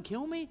guys want to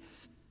kill me?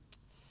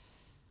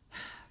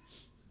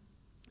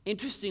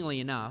 Interestingly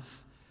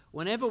enough,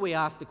 whenever we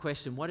ask the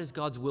question, what is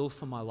God's will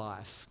for my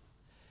life?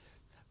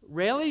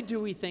 Rarely do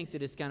we think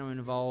that it's going to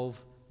involve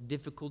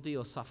difficulty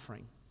or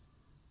suffering.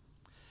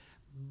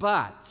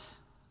 But,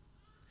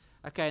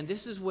 okay, and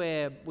this is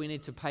where we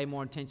need to pay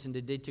more attention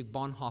to Dietrich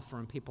Bonhoeffer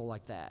and people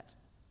like that.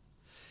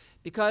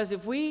 Because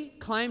if we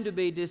claim to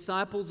be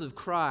disciples of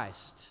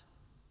Christ,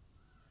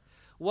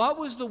 what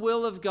was the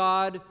will of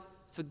God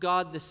for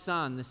God the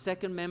Son, the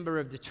second member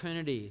of the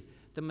Trinity,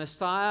 the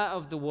Messiah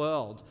of the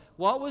world?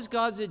 What was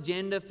God's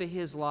agenda for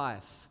his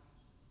life?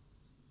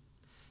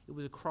 It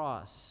was a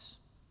cross,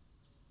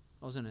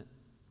 wasn't it?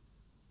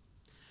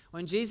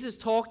 When Jesus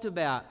talked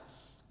about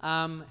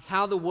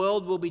how the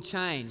world will be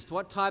changed,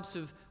 what types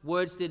of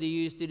words did he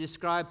use to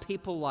describe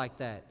people like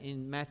that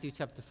in Matthew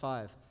chapter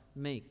 5?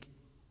 Meek,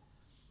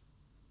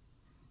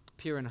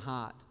 pure in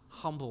heart,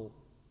 humble.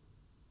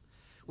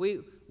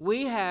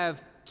 We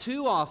have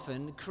too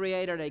often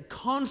created a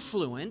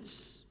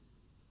confluence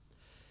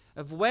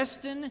of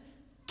Western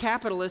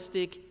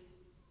capitalistic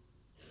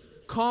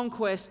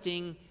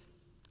conquesting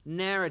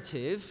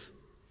narrative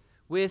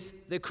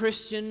with the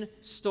Christian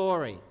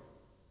story.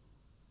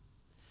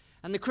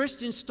 And the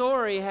Christian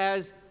story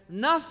has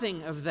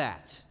nothing of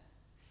that,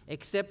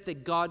 except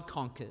that God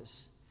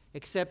conquers,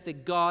 except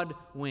that God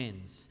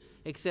wins,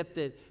 except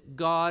that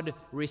God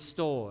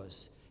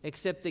restores,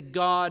 except that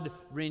God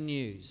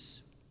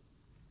renews.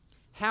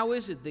 How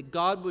is it that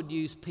God would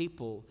use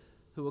people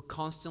who are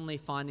constantly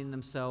finding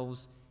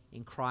themselves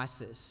in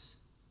crisis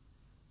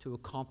to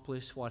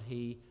accomplish what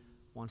He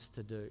wants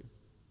to do?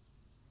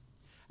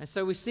 And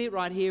so we see it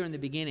right here in the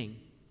beginning.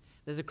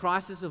 There's a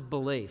crisis of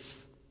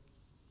belief.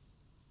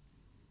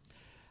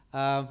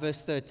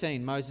 Verse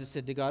 13, Moses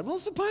said to God, well,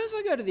 suppose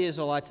I go to the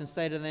Israelites and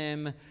say to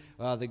them,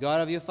 well, the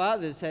God of your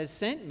fathers has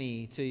sent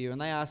me to you.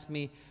 And they ask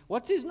me,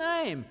 what's his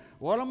name?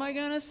 What am I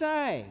going to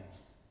say?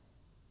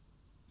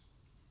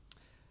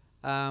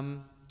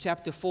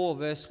 Chapter 4,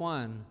 verse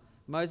 1,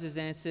 Moses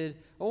answered,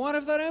 well, what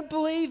if they don't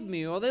believe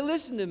me or they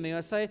listen to me?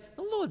 I say,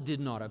 the Lord did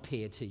not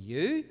appear to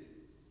you.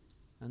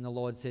 And the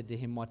Lord said to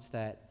him, what's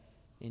that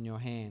in your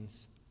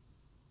hands?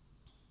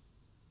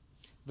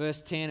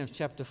 Verse 10 of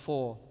chapter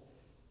 4,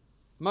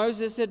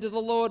 Moses said to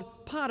the Lord,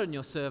 pardon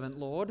your servant,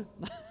 Lord.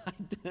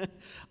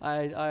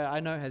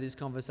 I know how this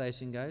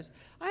conversation goes.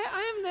 I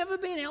have never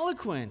been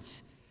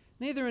eloquent,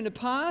 neither in the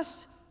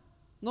past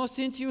nor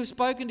since you have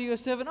spoken to your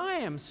servant. I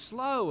am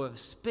slow of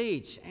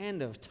speech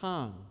and of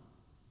tongue.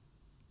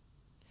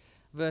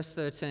 Verse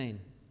 13,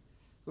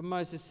 but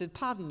Moses said,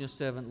 pardon your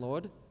servant,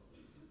 Lord.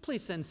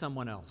 Please send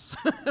someone else.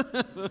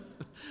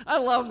 I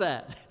love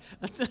that.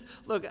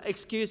 Look,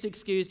 excuse.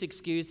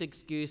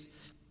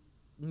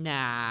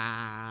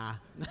 Nah.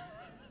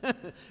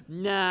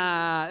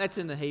 Nah. That's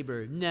in the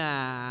Hebrew.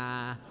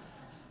 Nah.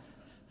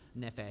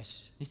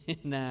 Nefesh.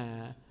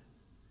 Nah.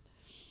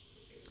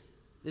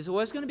 There's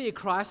always going to be a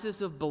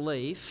crisis of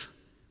belief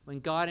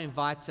when God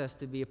invites us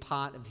to be a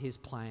part of His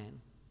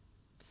plan.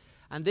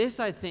 And this,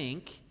 I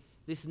think,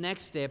 this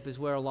next step is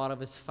where a lot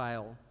of us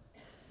fail.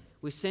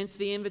 We sense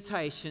the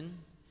invitation.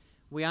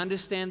 We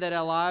understand that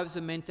our lives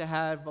are meant to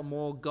have a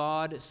more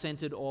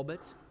God-centered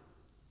orbit.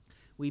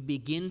 We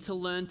begin to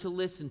learn to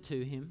listen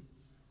to Him.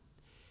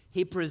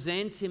 He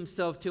presents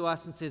Himself to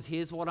us and says,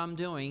 here's what I'm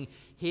doing.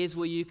 Here's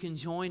where you can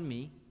join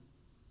me.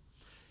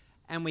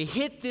 And we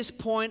hit this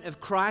point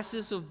of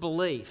crisis of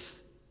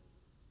belief.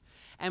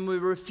 And we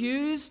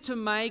refuse to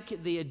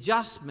make the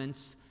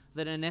adjustments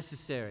that are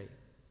necessary.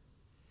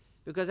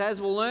 Because as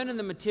we'll learn in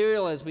the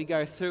material as we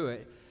go through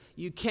it,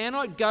 you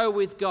cannot go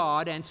with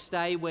God and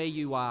stay where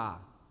you are.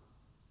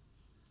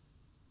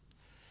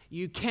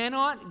 You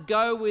cannot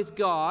go with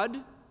God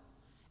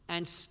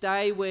and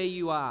stay where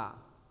you are.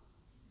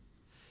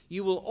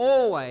 You will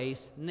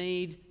always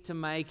need to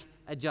make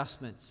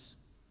adjustments.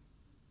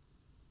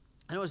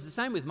 And it was the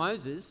same with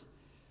Moses.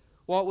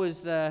 What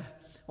was the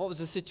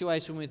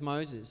situation with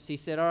Moses? He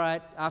said, all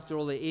right, after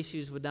all the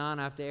issues were done,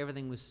 after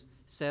everything was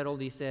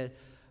settled, he said,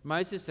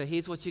 Moses, so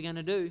here's what you're going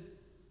to do.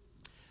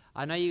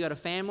 I know you've got a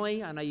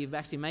family. I know you're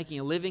actually making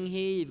a living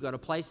here. You've got a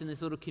place in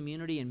this little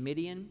community in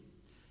Midian.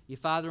 Your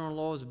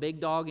father-in-law is a big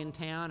dog in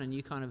town, and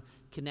you kind of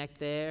connect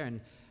there,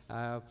 and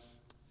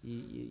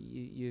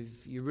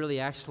you're really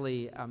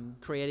actually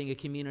creating a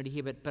community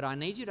here. But I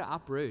need you to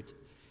uproot,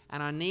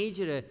 and I need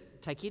you to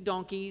take your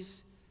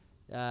donkeys,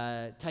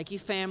 take your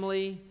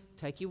family,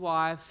 take your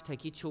wife,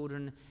 take your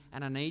children,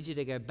 and I need you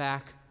to go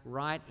back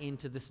right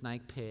into the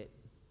snake pit.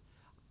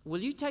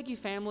 Will you take your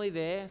family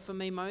there for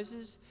me,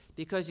 Moses?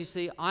 Because you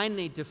see, I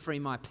need to free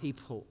my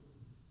people.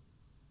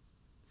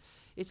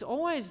 It's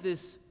always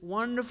this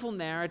wonderful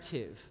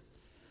narrative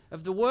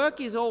of the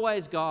work is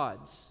always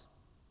God's.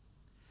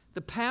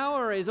 The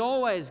power is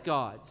always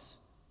God's.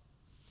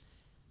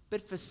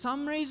 But for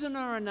some reason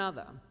or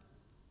another,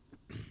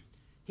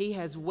 He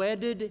has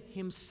wedded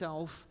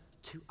Himself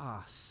to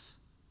us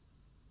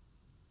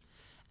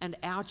and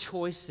our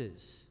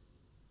choices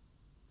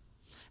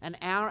and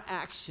our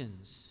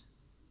actions.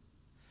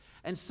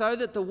 And so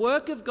that the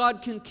work of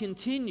God can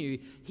continue,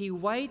 He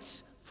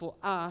waits for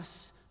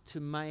us to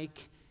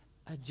make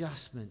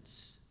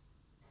adjustments.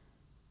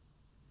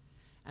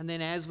 And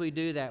then as we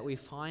do that, we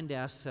find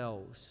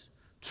ourselves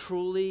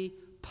truly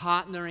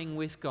partnering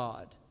with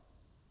God,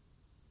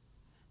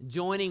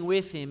 joining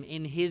with Him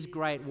in His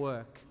great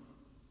work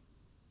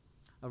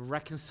of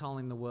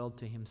reconciling the world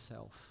to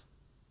Himself.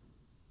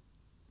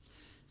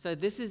 So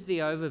this is the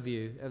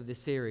overview of the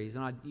series,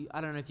 and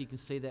I don't know if you can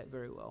see that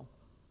very well.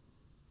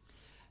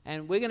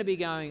 And we're going to be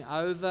going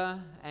over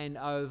and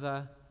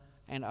over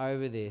and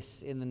over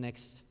this in the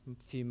next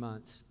few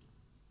months.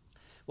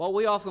 What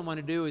we often want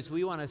to do is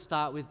we want to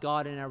start with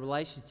God in our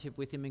relationship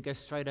with Him and go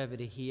straight over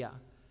to here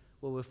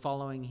where we're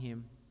following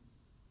Him.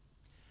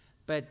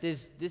 But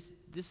this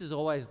is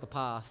always the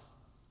path,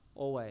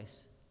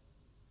 always.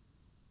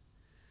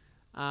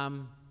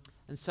 And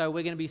so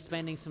we're going to be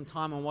spending some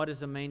time on what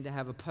does it mean to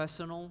have a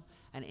personal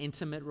and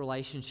intimate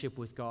relationship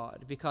with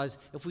God. Because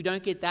if we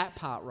don't get that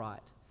part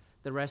right,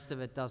 The rest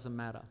of it doesn't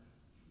matter.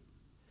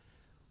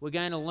 We're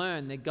going to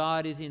learn that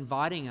God is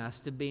inviting us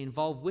to be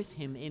involved with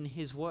Him in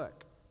His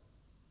work.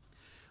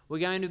 We're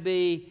going to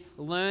be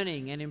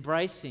learning and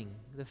embracing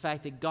the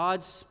fact that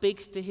God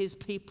speaks to His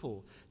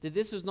people, that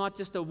this is not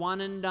just a one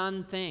and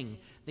done thing,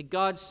 that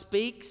God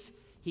speaks,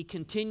 He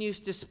continues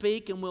to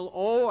speak and will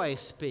always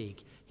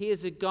speak. He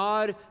is a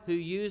God who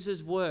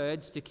uses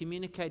words to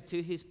communicate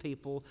to His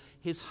people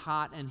His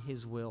heart and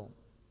His will.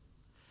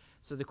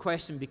 So the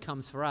question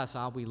becomes for us,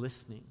 are we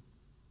listening?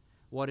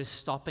 What is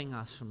stopping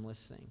us from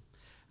listening?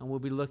 And we'll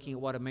be looking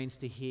at what it means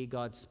to hear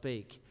God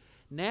speak.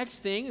 Next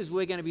thing is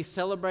we're going to be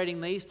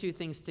celebrating these two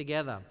things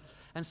together.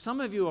 And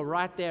some of you are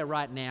right there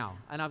right now.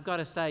 And I've got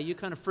to say, you're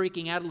kind of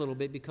freaking out a little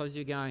bit because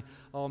you're going,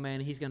 oh man,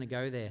 he's going to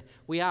go there.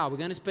 We are. We're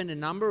going to spend a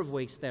number of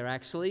weeks there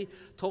actually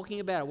talking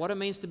about what it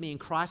means to be in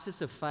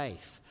crisis of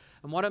faith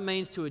and what it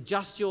means to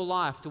adjust your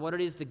life to what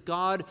it is that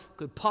God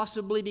could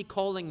possibly be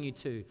calling you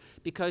to,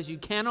 because you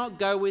cannot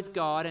go with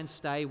God and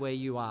stay where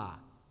you are.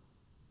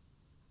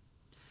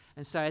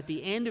 And so at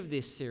the end of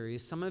this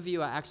series, some of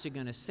you are actually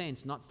going to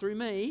sense, not through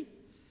me,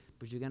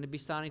 but you're going to be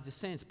starting to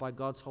sense by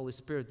God's Holy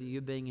Spirit that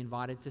you're being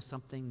invited to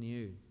something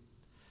new.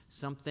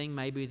 Something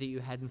maybe that you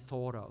hadn't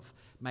thought of.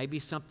 Maybe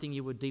something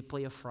you were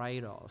deeply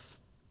afraid of.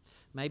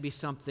 Maybe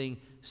something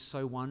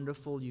so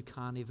wonderful you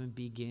can't even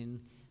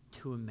begin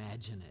to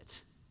imagine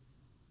it.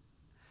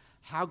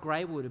 How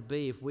great would it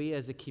be if we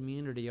as a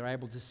community are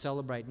able to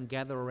celebrate and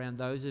gather around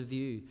those of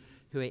you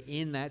who are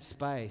in that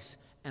space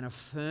and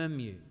affirm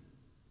you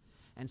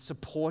and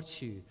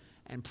support you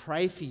and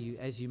pray for you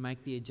as you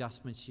make the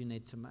adjustments you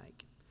need to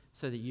make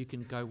so that you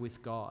can go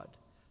with God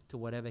to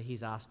whatever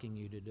He's asking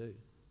you to do.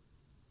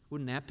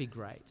 Wouldn't that be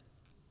great?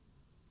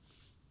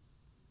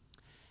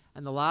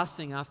 And the last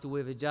thing after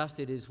we've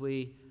adjusted is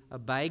we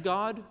obey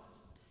God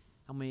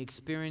and we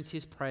experience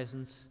His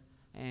presence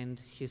and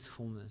His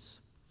fullness.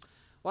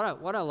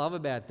 What I love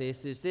about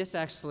this is this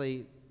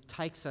actually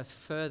takes us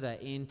further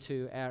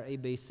into our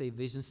EBC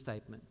vision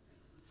statement,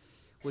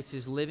 which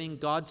is living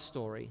God's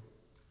story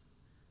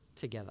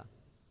together.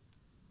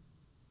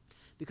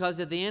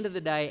 Because at the end of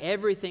the day,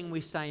 everything we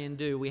say and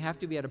do, we have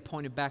to be able to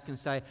point it back and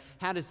say,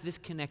 how does this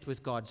connect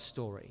with God's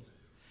story?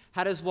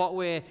 How does what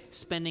we're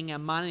spending our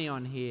money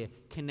on here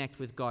connect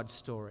with God's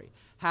story?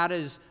 How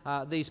does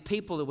these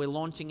people that we're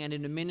launching out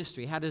into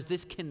ministry, how does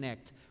this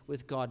connect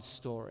with God's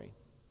story?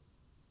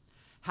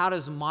 How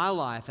does my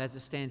life as it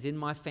stands in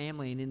my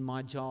family and in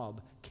my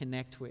job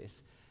connect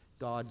with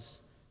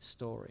God's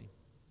story?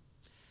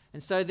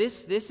 And so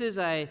this is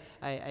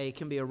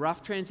can be a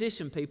rough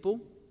transition,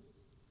 people.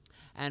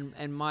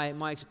 And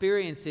my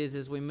experience is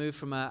as we move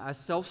from a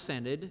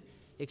self-centered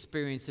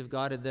experience of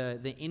God to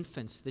the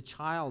infant's, the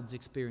child's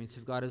experience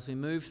of God, as we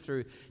move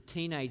through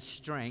teenage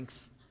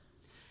strength,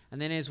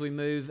 and then as we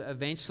move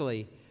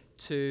eventually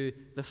to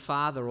the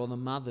father or the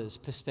mother's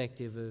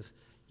perspective of,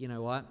 you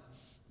know what,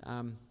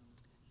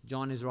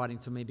 John is writing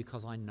to me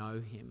because I know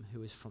him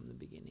who is from the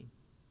beginning.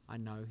 I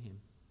know him.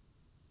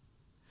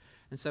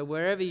 And so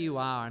wherever you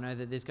are, I know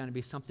that there's going to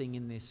be something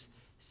in this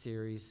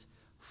series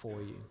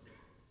for you.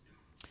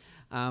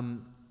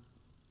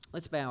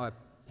 Let's bow our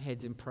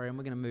heads in prayer, and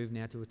we're going to move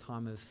now to a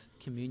time of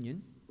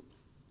communion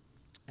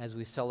as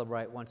we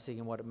celebrate once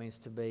again what it means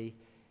to be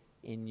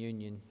in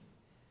union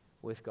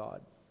with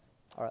God.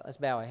 All right, let's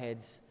bow our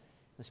heads.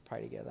 Let's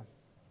pray together.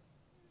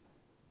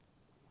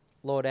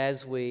 Lord,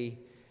 as we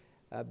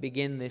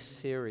begin this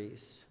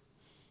series,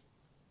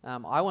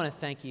 I want to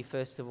thank you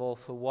first of all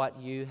for what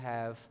you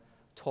have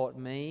taught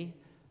me,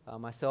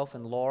 myself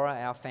and Laura,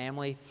 our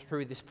family,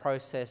 through this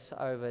process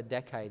over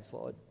decades,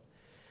 Lord.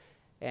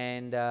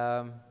 And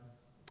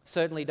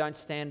certainly don't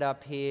stand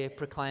up here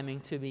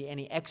proclaiming to be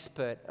any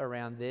expert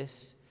around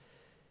this.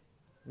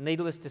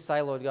 Needless to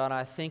say, Lord God,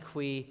 I think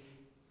we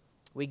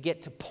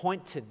get to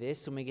point to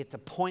this and we get to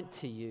point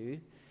to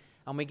you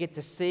and we get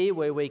to see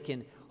where we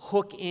can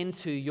hook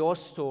into your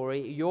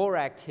story, your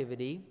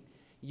activity,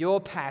 your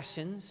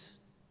passions,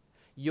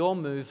 your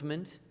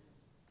movement.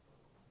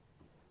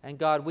 And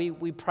God,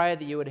 we pray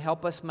that you would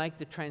help us make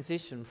the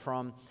transition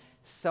from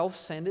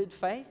self-centered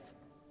faith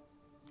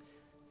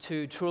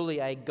to truly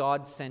a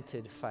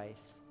God-centered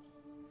faith.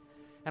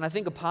 And I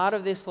think a part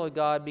of this, Lord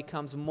God,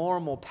 becomes more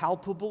and more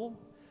palpable,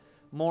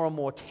 more and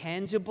more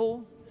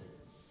tangible,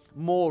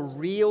 more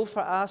real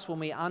for us when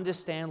we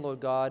understand, Lord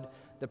God,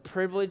 the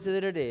privilege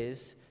that it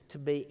is to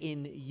be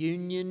in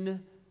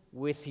union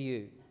with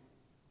you.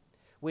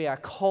 We are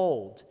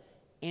called,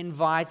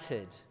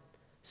 invited,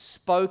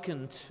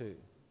 spoken to,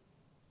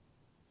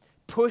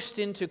 pushed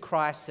into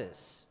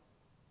crisis,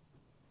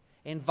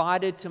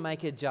 invited to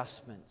make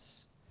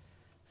adjustments.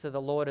 So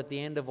the Lord, at the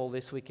end of all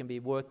this, we can be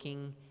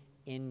working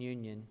in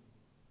union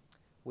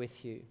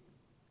with you.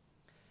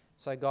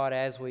 So God,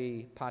 as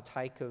we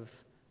partake of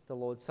the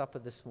Lord's Supper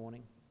this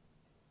morning,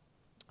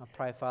 I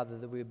pray, Father,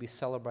 that we would be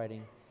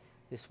celebrating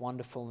this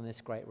wonderful and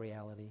this great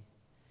reality.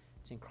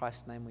 It's in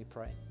Christ's name we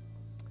pray.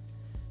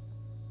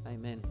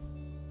 Amen.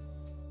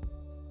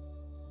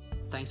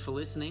 Thanks for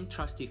listening.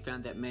 Trust you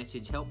found that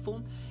message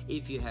helpful.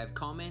 If you have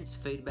comments,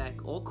 feedback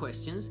or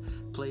questions,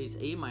 please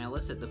email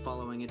us at the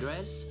following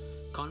address: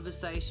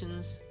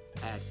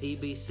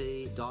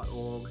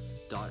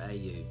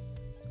 conversations@ebc.org.au.